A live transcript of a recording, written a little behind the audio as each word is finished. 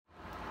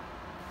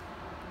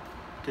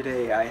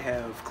Today I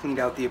have cleaned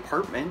out the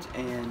apartment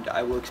and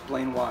I will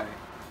explain why.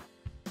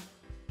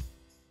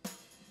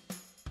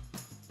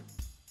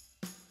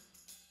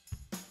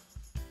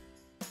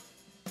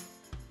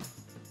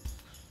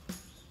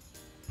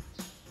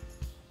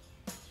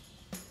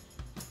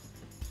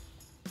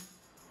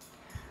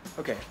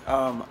 Okay,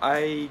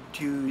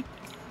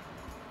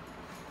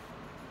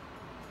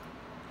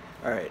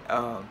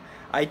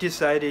 I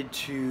decided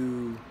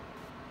to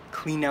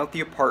clean out the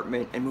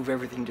apartment and move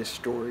everything to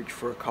storage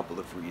for a couple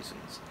of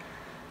reasons.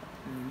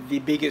 The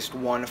biggest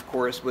one, of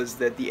course, was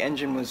that the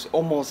engine was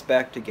almost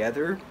back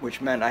together,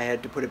 which meant I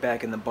had to put it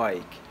back in the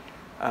bike.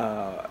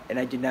 And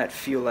I did not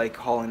feel like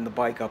hauling the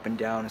bike up and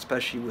down,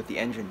 especially with the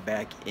engine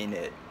back in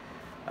it.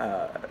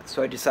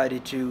 So I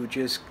decided to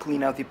just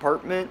clean out the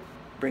apartment,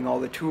 bring all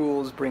the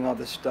tools, bring all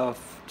the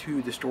stuff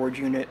to the storage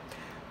unit,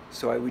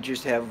 so I would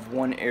just have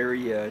one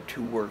area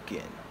to work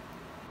in.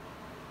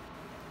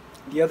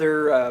 The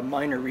other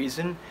minor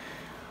reason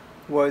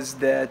was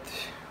that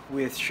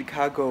with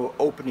Chicago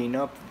opening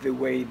up the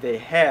way they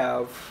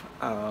have,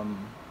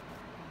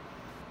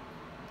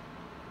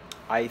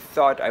 I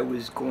thought I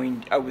was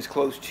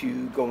close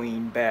to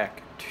going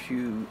back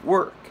to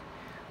work.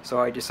 So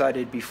I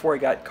decided before I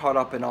got caught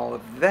up in all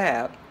of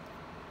that,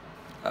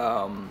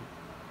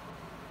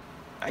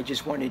 I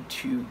just wanted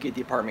to get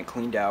the apartment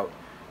cleaned out,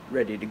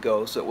 ready to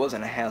go, so it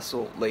wasn't a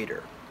hassle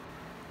later.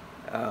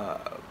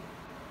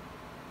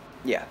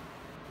 Yeah.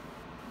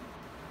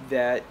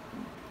 That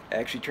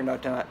actually turned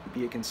out to not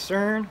be a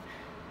concern,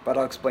 but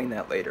I'll explain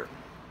that later.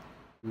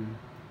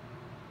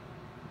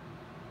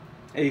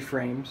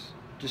 A-frames,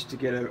 just to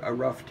get a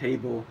rough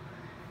table.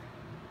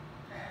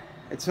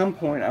 At some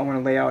point I want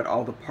to lay out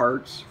all the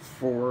parts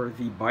for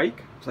the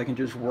bike so I can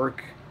just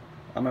work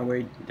on my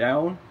way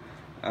down.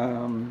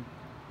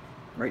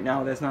 Right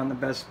now that's not in the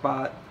best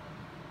spot.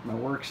 My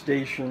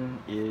workstation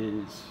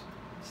is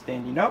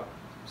standing up,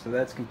 so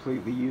that's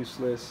completely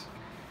useless.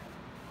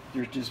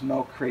 There's just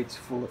milk crates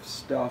full of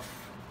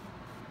stuff.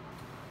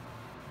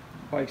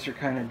 Bikes are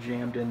kind of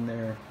jammed in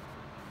there.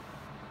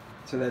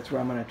 So that's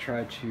what I'm going to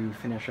try to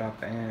finish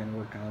up and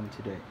work on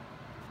today.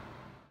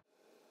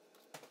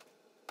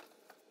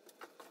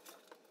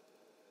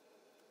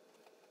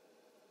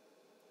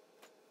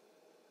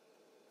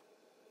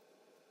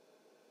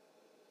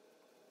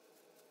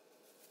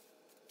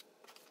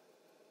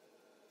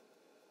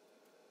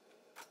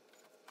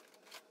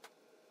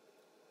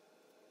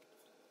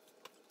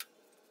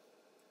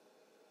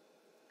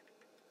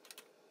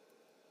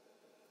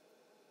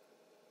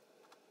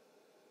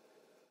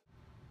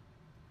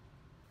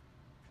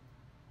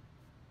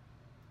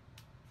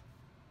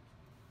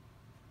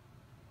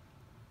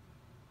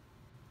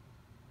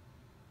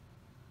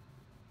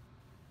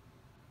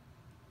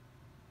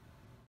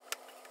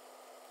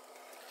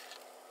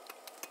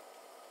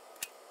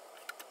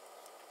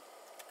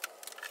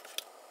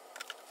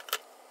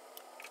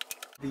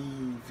 The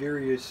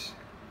various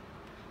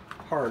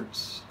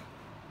parts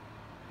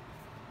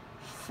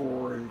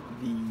for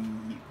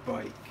the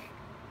bike.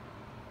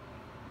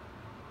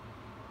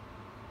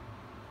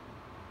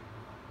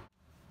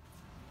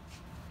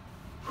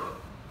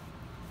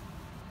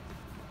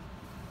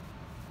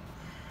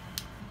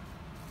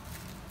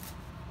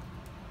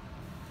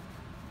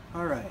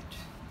 Alright,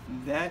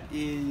 that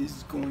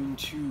is going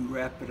to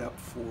wrap it up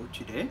for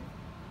today.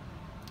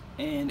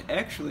 And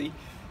actually,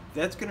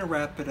 that's going to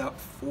wrap it up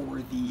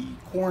for the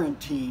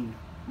Quarantine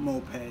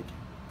Moped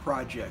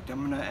Project.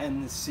 I'm going to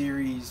end the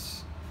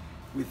series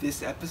with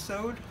this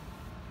episode.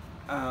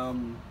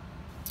 Yeah,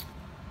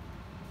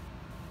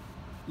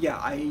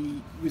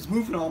 I was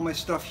moving all my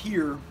stuff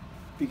here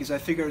because I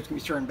figured I was going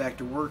to be starting back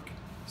to work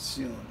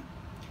soon.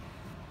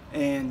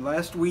 And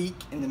last week,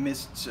 in the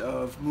midst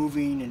of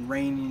moving and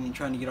raining and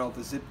trying to get all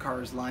the zip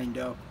cars lined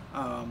up,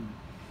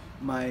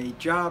 my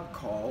job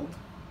called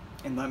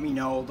and let me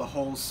know the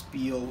whole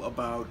spiel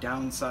about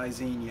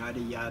downsizing,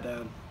 yada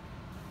yada,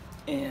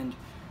 and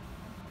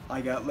I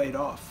got laid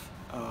off.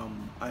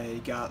 I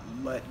got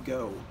let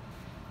go.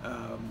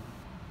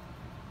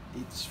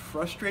 It's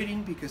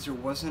frustrating because there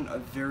wasn't a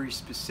very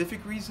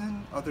specific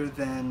reason other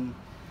than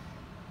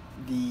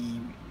the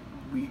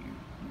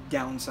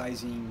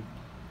downsizing,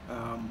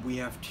 we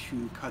have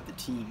to cut the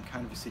team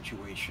kind of a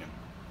situation.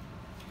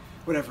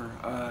 Whatever,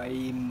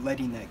 I'm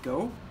letting that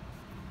go.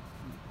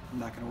 I'm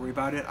not going to worry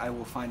about it. I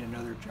will find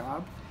another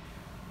job.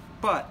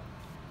 But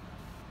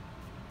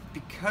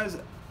because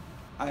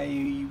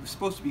I was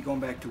supposed to be going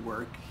back to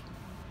work,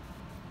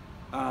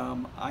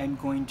 I'm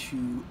going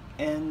to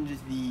end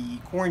the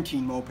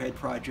Quarantine Moped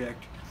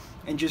Project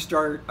and just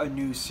start a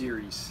new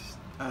series.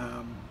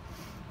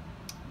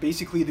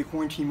 Basically, the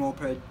Quarantine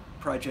Moped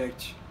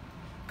Project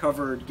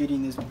covered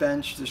getting this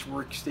bench, this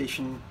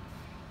workstation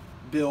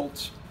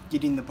built,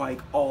 getting the bike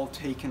all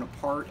taken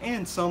apart,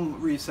 and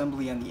some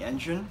reassembly on the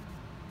engine.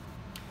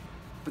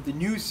 But the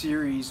new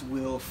series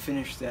will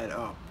finish that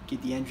up,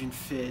 get the engine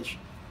finished,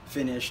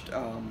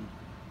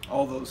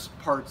 all those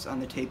parts on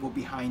the table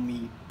behind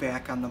me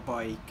back on the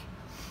bike,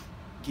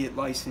 get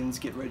license,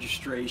 get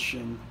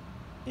registration,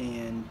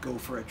 and go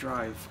for a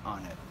drive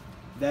on it.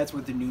 that's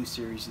what the new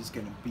series is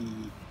going to be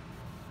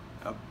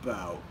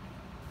about.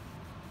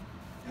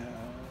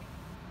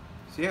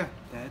 So yeah,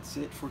 that's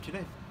it for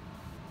today.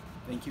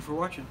 Thank you for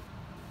watching.